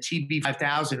the TB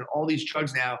 5000, and all these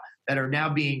drugs now that are now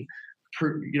being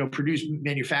produced,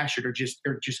 manufactured, are just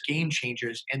game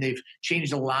changers, and they've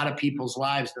changed a lot of people's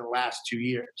lives in the last 2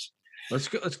 years. Let's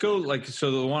go.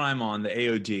 So the one I'm on, the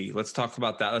AOD, let's talk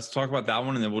about that. Let's talk about that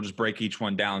one, and then we'll just break each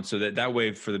one down, so that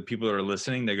way for the people that are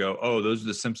listening, they go, oh, those are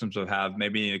the symptoms I have.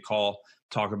 Maybe you need to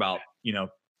talk about,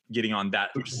 getting on that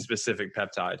specific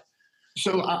peptide.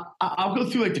 So I'll go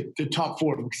through the top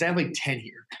 4 because I have 10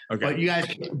 here. Okay.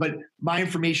 But my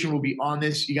information will be on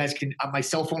this. You guys can, my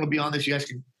cell phone will be on this. You guys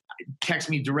can text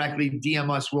me directly, DM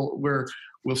us.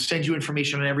 We'll send you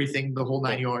information on everything, the whole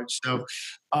 9 yards. So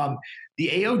the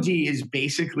AOD is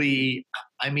basically,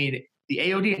 the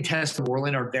AOD and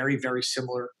testosterone are very, very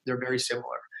similar. They're very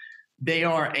similar. They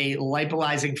are a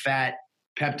lipolyzing fat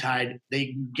peptide.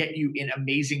 They get you in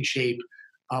amazing shape.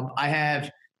 I have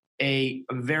a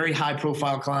very high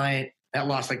profile client that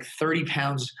lost 30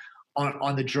 pounds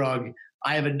on the drug.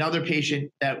 I have another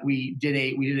patient that we did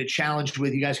a challenge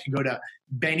with. You guys can go to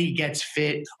Benny Gets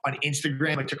Fit on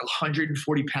Instagram. I took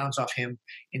 140 pounds off him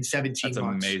in 17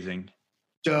 months. That's amazing.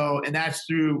 So, and that's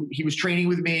through, he was training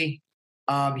with me.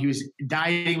 He was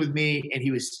dieting with me, and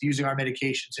he was using our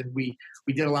medications, and we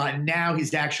did a lot. And now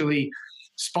he's actually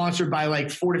sponsored by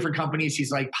 4 different companies.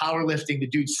 He's powerlifting. The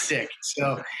dude's sick.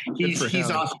 So he's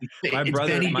awesome.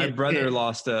 My brother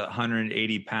lost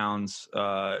 180 pounds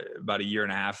about a year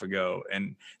and a half ago.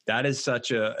 And that is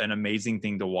such an amazing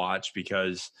thing to watch,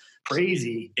 because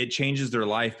crazy. It changes their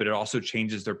life, but it also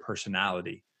changes their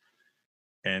personality.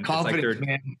 And confidence, it's like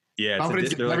man. yeah,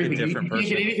 Confidence they're is like a everything. different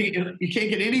person. You can't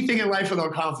get anything in life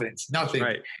without confidence. Nothing.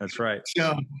 That's right.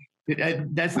 So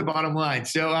that's the bottom line.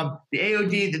 So the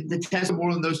AOD, the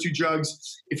testosterone, those two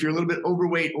drugs, if you're a little bit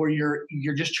overweight or you're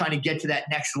just trying to get to that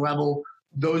next level,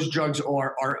 those drugs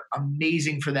are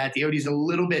amazing for that. The AOD is a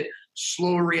little bit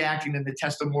slower reacting than the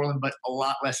testosterone, but a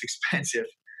lot less expensive.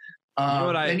 You know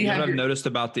what I've noticed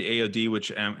about the AOD,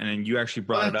 which and you actually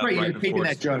brought it up right before.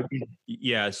 That drug.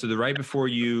 Yeah, so right before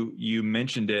you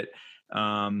mentioned it,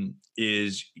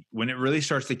 is when it really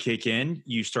starts to kick in,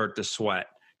 you start to sweat.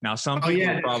 Now, some people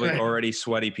are probably already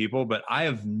sweaty people, but I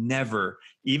have never,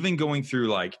 even going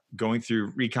through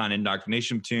recon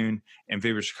indoctrination platoon,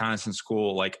 amphibious reconnaissance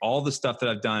school, like all the stuff that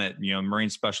I've done at Marine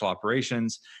Special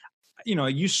Operations,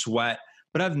 you sweat.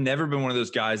 But I've never been one of those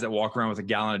guys that walk around with a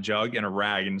gallon of jug and a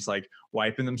rag and it's like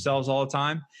wiping themselves all the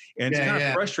time. And it kind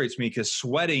of frustrates me because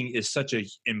sweating is such an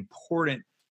important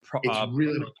part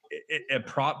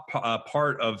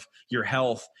of your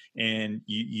health. And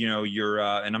you're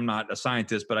and I'm not a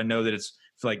scientist, but I know that it's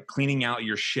like cleaning out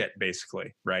your shit,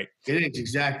 basically, right? It is,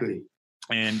 exactly.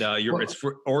 And it's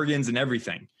for organs and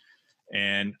everything.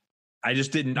 And I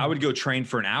just didn't. I would go train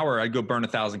for an hour. I'd go burn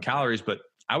 1,000 calories, but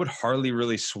I would hardly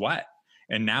really sweat.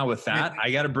 And now with that, I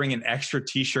got to bring an extra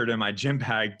t-shirt in my gym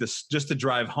bag just to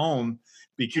drive home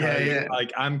because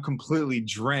like I'm completely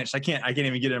drenched. I can't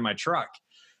even get it in my truck.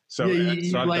 So,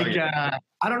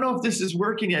 I don't know if this is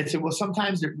working yet. I said, well,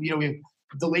 sometimes we have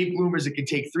the late bloomers. It can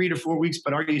take 3 to 4 weeks,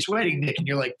 but are you sweating, Nick? And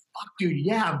you're like, fuck, dude,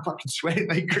 yeah, I'm fucking sweating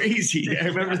like crazy. I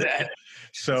remember that.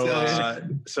 So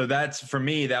that's for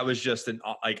me. That was just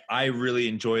I really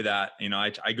enjoy that.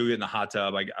 I go get in the hot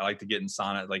tub. I like to get in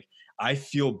sauna. Like I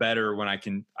feel better when I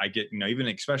get, even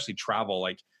especially travel,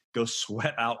 like go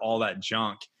sweat out all that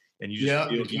junk and you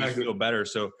just feel better.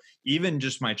 So even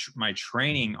just my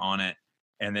training on it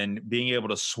and then being able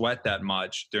to sweat that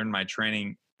much during my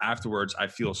training afterwards, I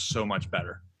feel so much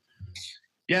better.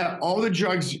 Yeah. All the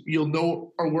drugs you'll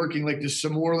know are working, like the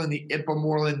Samorlin, the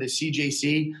Ipamorlin, the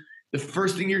CJC. The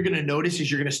first thing you're going to notice is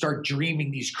you're going to start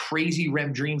dreaming these crazy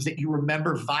REM dreams that you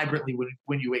remember vibrantly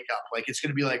when you wake up. Like it's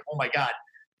going to be like, oh my God,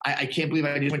 I can't believe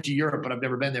I just went to Europe, but I've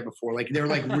never been there before. Like they're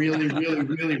like really, really,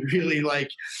 really, really like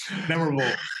memorable.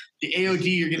 The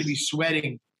AOD, you're going to be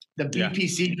sweating. The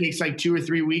BPC takes like 2 or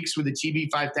 3 weeks with the TB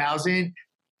 5000.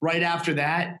 Right after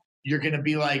that, you're going to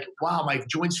be like, wow, my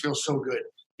joints feel so good.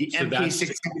 The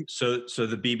MK6. So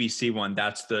the BBC one,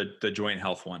 that's the joint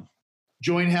health one.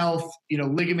 Joint health,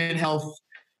 ligament health,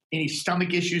 any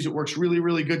stomach issues, it works really,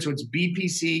 really good. So it's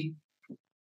BPC,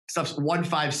 stuff's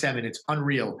 157. It's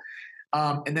unreal.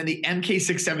 And then the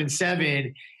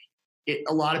MK677,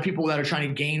 a lot of people that are trying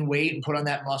to gain weight and put on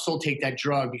that muscle take that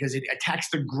drug because it attacks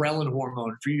the ghrelin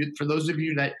hormone. For those of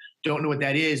you that don't know what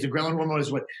that is, the ghrelin hormone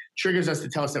is what triggers us to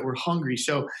tell us that we're hungry.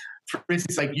 So, for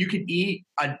instance, like you could eat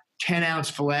a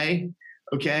 10-ounce filet,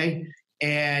 okay,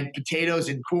 and potatoes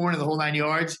and corn and the whole 9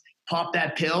 yards, pop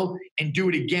that pill and do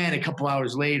it again a couple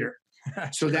hours later.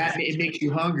 So that it makes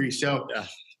you hungry. So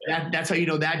that's how you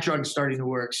know that drug's starting to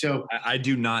work. So I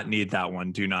do not need that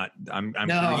one. Do not. I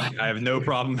have no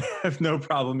problem. I have no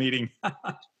problem eating.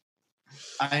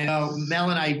 I know Mel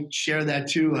and I share that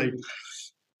too. Like,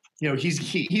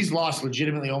 he's lost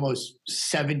legitimately almost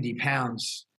 70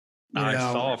 pounds. I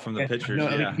saw from the pictures.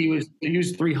 Like he was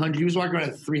 300. He was walking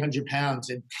around at 300 pounds.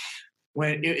 And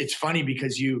when it's funny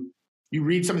because you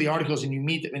read some of the articles and you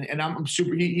meet them, and I'm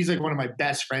super. He's like one of my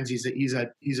best friends. He's a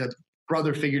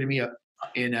brother figure to me, a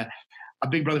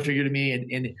big brother figure to me.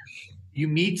 And you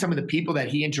meet some of the people that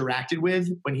he interacted with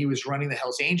when he was running the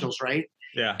Hells Angels, right?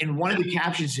 Yeah. And one of the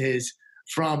captions is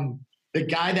from the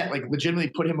guy that like legitimately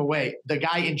put him away. The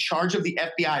guy in charge of the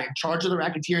FBI, in charge of the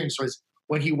racketeering, was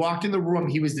when he walked in the room,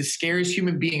 he was the scariest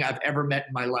human being I've ever met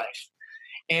in my life.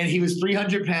 And he was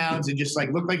 300 pounds and just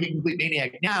like looked like a complete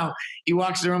maniac. Now he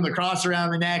walks around the cross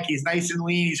around the neck. He's nice and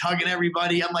lean. He's hugging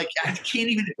everybody. I'm like, I can't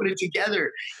even put it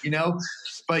together,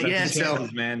 But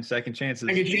second chances.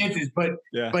 But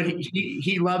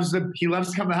he loves to come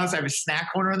to the house. I have a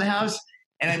snack corner in the house,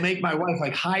 and I make my wife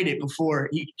like hide it before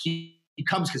he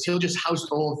comes because he'll just house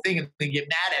the whole thing and then get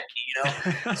mad at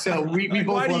me, So we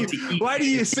both love to eat. Why do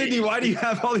you, Sidney? Why do you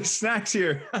have all these snacks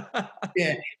here?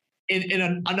 Yeah.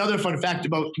 And another fun fact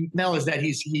about Mel is that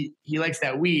he likes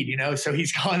that weed, so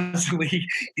he's constantly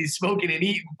he's smoking and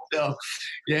eating. So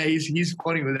yeah, he's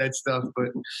funny with that stuff.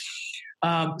 But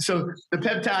so the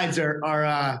peptides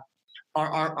are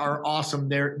awesome.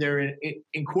 They're an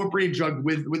incorporated drug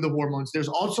with the hormones. There's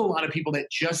also a lot of people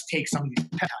that just take some of these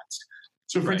peptides.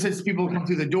 So for instance, people come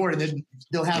through the door and then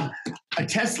they'll have a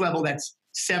test level that's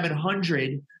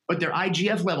 700, but their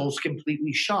IGF level is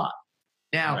completely shot.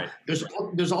 Now, Right.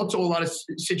 there's also a lot of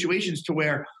situations to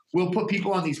where we'll put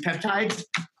people on these peptides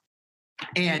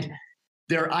and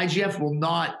their IGF-1 will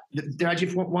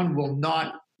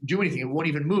not do anything. It won't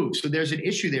even move. So there's an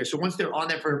issue there. So once they're on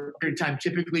that for a period of time,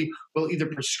 typically we'll either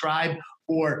prescribe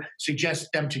or suggest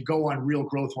them to go on real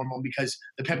growth hormone because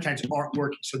the peptides aren't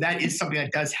working. So that is something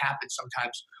that does happen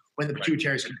sometimes when the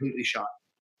pituitary is completely shot.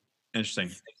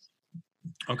 Interesting.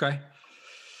 Okay.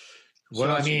 What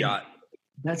else you got?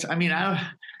 That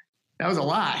was a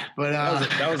lot, but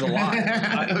that was a lot.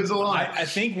 That was a lot. I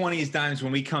think one of these times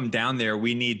when we come down there,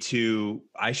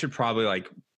 I should probably like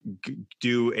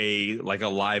do a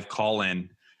live call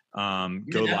in,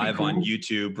 go live on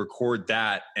YouTube, record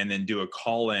that, and then do a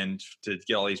call in to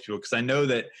get all these people. Cause I know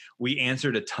that we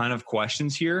answered a ton of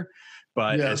questions here,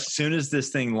 but as soon as this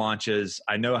thing launches,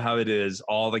 I know how it is.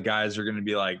 All the guys are going to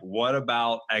be like, what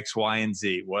about X, Y, and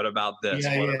Z? What about this?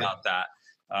 What about that?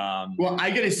 Well, I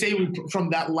got to say from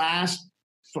that last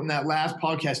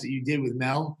podcast that you did with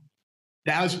Mel,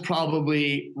 that was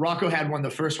probably Rocco had one. The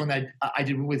first one that I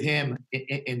did with him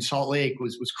in Salt Lake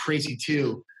was crazy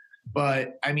too.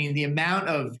 But I mean, the amount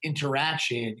of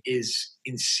interaction is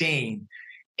insane,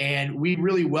 and we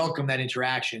really welcome that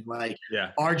interaction. Like,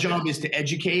 our job is to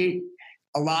educate.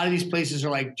 A lot of these places are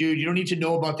like, dude, you don't need to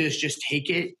know about this. Just take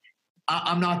it.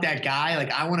 I'm not that guy.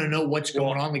 Like, I want to know what's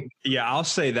going on. Like, I'll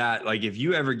say that. Like, if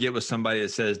you ever get with somebody that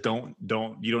says, you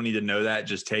don't need to know that,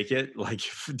 just take it. Like,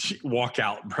 walk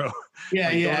out, bro.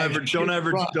 Don't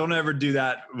ever do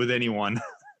that with anyone.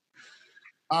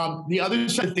 The other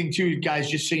side of thing too, guys,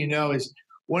 just so you know, is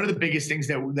one of the biggest things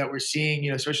that we're seeing,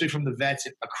 especially from the vets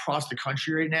across the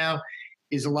country right now,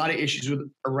 is a lot of issues with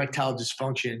erectile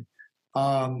dysfunction.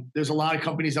 There's a lot of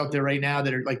companies out there right now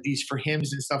that are like these for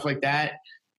hims and stuff like that.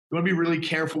 You want to be really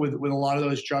careful with a lot of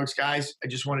those drugs, guys. I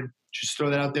just want to throw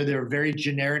that out there. They're a very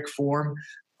generic form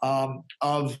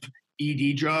of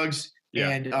ED drugs.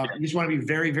 Yeah. And you just want to be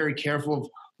very, very careful of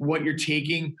what you're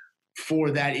taking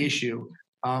for that issue.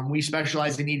 We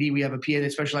specialize in ED. We have a PA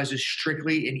that specializes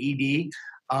strictly in ED,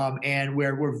 and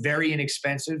we're very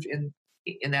inexpensive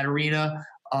in that arena.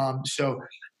 So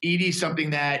ED is something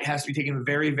that has to be taken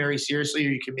very, very seriously, or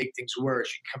you can make things worse.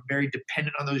 You can become very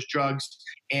dependent on those drugs,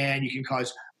 and you can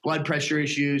cause blood pressure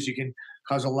issues. You can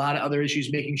cause a lot of other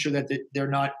issues, making sure that they're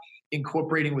not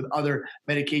incorporating with other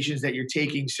medications that you're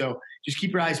taking. So just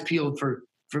keep your eyes peeled for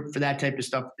that type of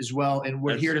stuff as well. And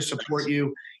we're here to support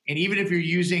you. And even if you're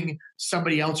using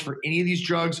somebody else for any of these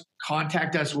drugs,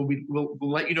 contact us. We'll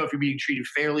let you know if you're being treated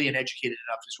fairly and educated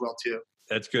enough as well too.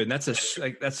 That's good. And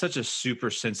that's such a super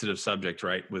sensitive subject,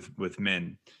 right? With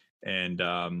men, and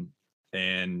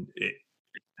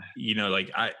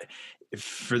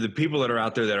for the people that are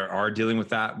out there that are dealing with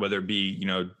that, whether it be,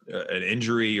 an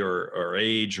injury or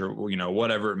age or,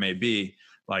 whatever it may be,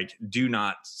 like, do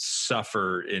not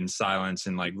suffer in silence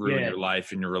and like ruin your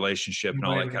life and your relationship and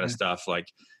all that kind of stuff. Like,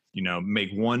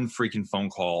 make one freaking phone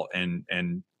call and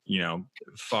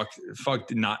fuck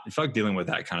dealing with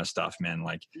that kind of stuff, man.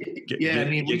 Like,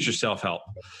 get yourself help.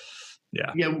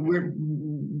 Yeah,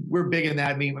 we're big in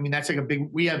that. I mean, that's like a big.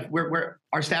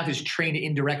 Our staff is trained to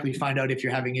indirectly find out if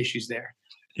you're having issues there.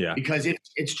 Yeah, because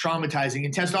it's traumatizing,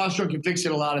 and testosterone can fix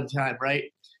it a lot of the time, right?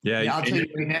 Yeah, I'll tell you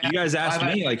right now, you guys asked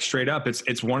me like straight up.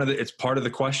 It's part of the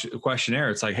questionnaire.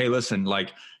 It's like, hey, listen,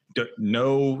 like,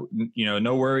 no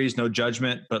worries, no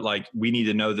judgment, but like, we need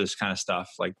to know this kind of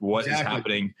stuff, like what is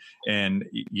happening. And,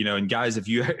 and guys, if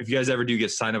you guys ever do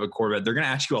get signed up at Corvette, they're going to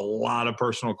ask you a lot of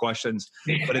personal questions,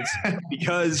 but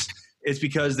it's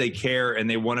because they care and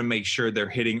they want to make sure they're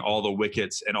hitting all the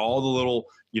wickets and all the little,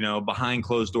 behind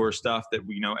closed door stuff that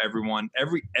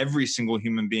every single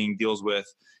human being deals with,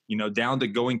 down to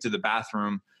going to the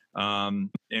bathroom, and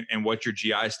what your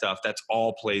GI stuff, that's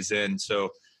all plays in. So,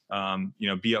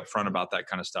 be upfront about that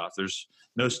kind of stuff. There's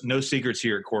no secrets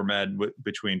here at CoreMed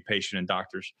between patient and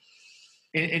doctors.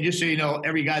 And just so you know,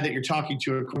 every guy that you're talking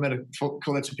to at CoreMed,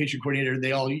 that's a patient coordinator,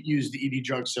 they all use the ED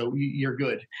drug, so you're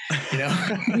good.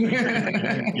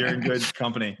 You're in good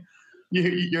company.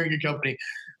 You're in good company.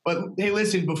 But hey,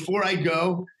 listen, before I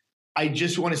go, I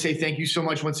just want to say thank you so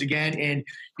much once again. And,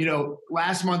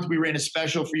 last month we ran a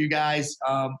special for you guys,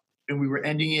 and we were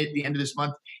ending it at the end of this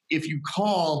month. If you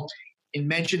call and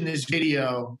mention this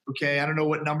video, okay, I don't know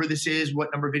what number this is, what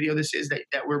number video this is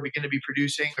that we're going to be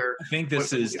producing. Or I think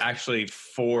this is actually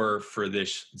 4 for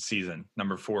this season,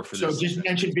 number 4 for this season. So just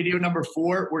mention video number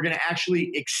 4. We're going to actually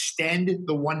extend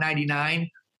the $199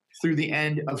 through the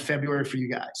end of February for you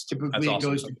guys. Typically it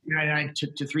goes to $399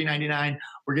 to $399.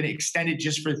 We're going to extend it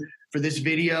just for this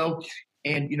video.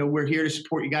 And, we're here to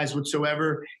support you guys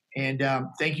whatsoever. And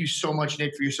thank you so much,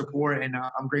 Nick, for your support. And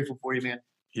I'm grateful for you, man.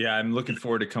 Yeah, I'm looking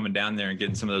forward to coming down there and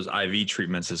getting some of those IV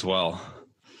treatments as well.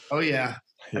 Oh yeah.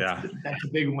 Yeah. That's a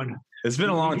big one. It's been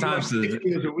a long time since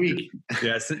a week.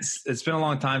 Yeah, it's been a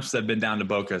long time since I've been down to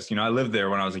Bocas. I lived there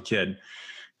when I was a kid.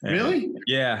 And really?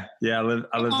 Yeah. I lived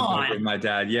in Boca with my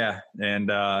dad. Yeah. And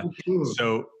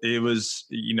so it was,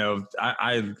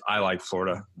 I like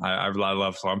Florida. I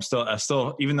love Florida. I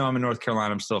still, even though I'm in North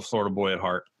Carolina, I'm still a Florida boy at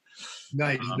heart.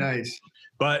 Nice.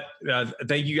 But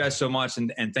thank you guys so much,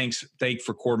 and thank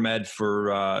for CoreMed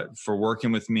for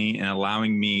working with me and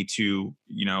allowing me to,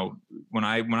 when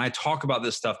I talk about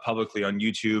this stuff publicly on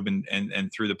YouTube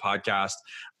and through the podcast,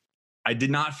 I did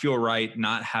not feel right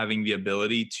not having the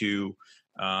ability to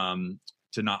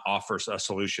not offer a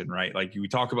solution, right? Like we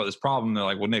talk about this problem, they're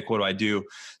like, well, Nick, what do I do?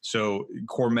 So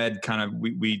CoreMed kind of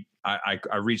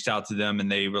I reached out to them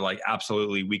and they were like,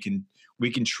 absolutely, we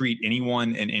can treat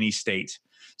anyone in any state.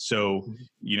 So,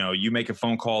 you make a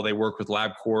phone call, they work with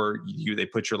LabCorp, they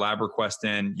put your lab request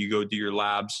in, you go do your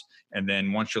labs. And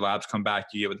then once your labs come back,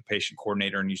 you get with the patient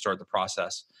coordinator and you start the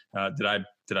process. Did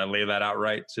I lay that out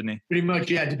right, Sidney? Pretty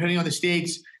much. Yeah. Depending on the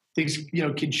states, things,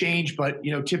 can change, but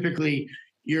typically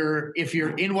if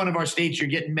you're in one of our states,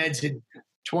 you're getting meds in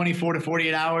 24 to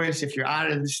 48 hours. If you're out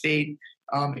of the state,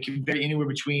 it can vary anywhere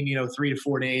between, 3 to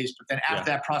 4 days. But then after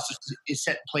that process is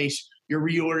set in place, your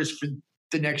reorders for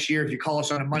the next year. If you call us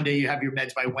on a Monday, you have your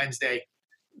meds by Wednesday.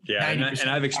 Yeah, and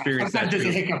I've experienced sometimes that.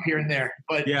 There's a hiccup here and there,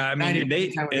 but yeah, I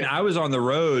mean, I was on the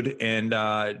road, and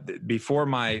before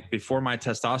my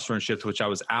testosterone shift, which I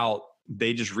was out,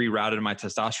 they just rerouted my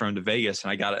testosterone to Vegas,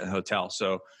 and I got it in a hotel.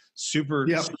 So super,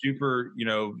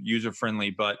 user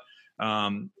friendly. But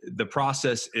the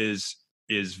process is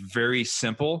very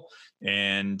simple.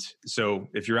 And so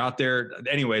if you're out there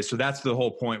anyway, so that's the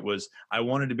whole point, was I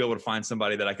wanted to be able to find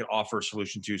somebody that I could offer a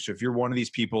solution to. So if you're one of these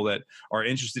people that are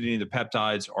interested in the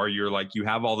peptides, or you're like, you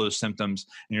have all those symptoms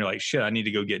and you're like, shit, I need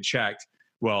to go get checked.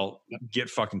 Well, get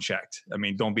fucking checked. I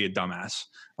mean, don't be a dumbass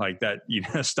like that.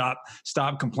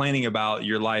 Stop complaining about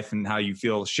your life and how you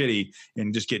feel shitty,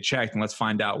 and just get checked, and let's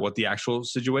find out what the actual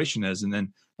situation is. And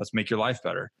then let's make your life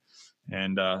better.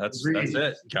 And that's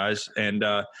it, guys. And,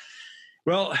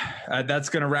 well, that's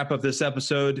going to wrap up this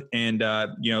episode. And,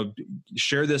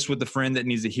 share this with a friend that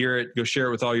needs to hear it. Go share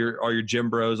it with all your gym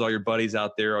bros, all your buddies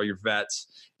out there, all your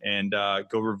vets, and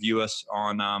go review us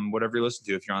on whatever you listen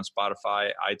to. If you're on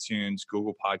Spotify, iTunes,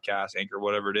 Google Podcasts, Anchor,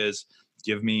 whatever it is,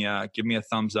 give me a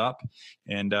thumbs up.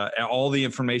 And all the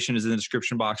information is in the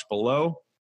description box below.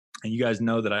 And you guys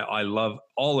know that I love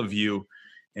all of you.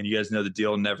 And you guys know the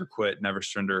deal. Never quit, never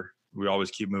surrender. We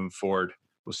always keep moving forward.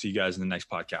 We'll see you guys in the next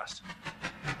podcast.